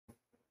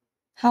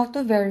How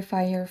to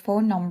verify your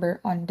phone number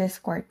on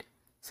Discord.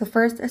 So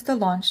first is to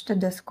launch the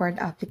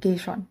Discord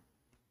application.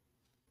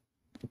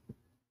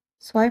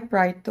 Swipe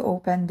right to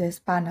open this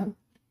panel.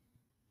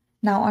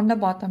 Now on the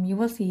bottom you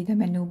will see the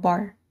menu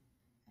bar.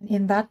 And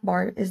in that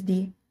bar is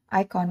the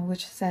icon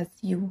which says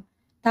you.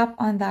 Tap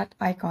on that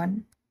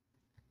icon.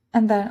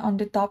 And then on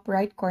the top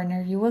right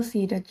corner you will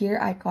see the gear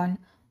icon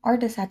or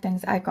the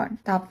settings icon.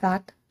 Tap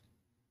that.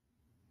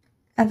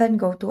 And then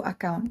go to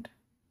account.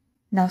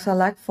 Now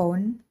select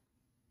phone.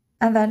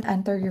 And then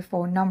enter your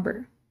phone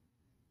number.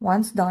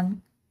 Once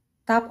done,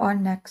 tap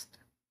on next.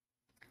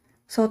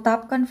 So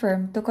tap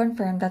confirm to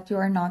confirm that you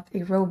are not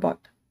a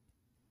robot.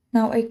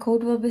 Now a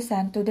code will be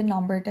sent to the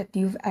number that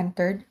you've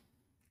entered.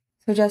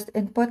 So just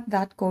input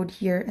that code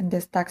here in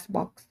this text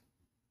box.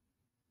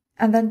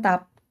 And then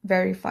tap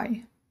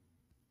verify.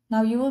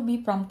 Now you will be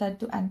prompted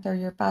to enter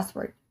your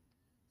password.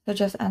 So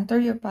just enter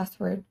your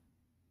password.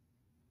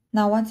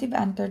 Now once you've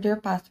entered your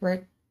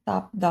password,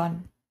 tap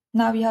done.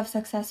 Now you have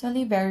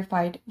successfully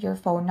verified your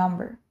phone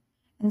number.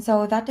 And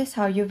so that is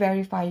how you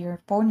verify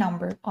your phone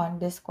number on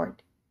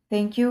Discord.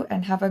 Thank you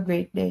and have a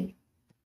great day.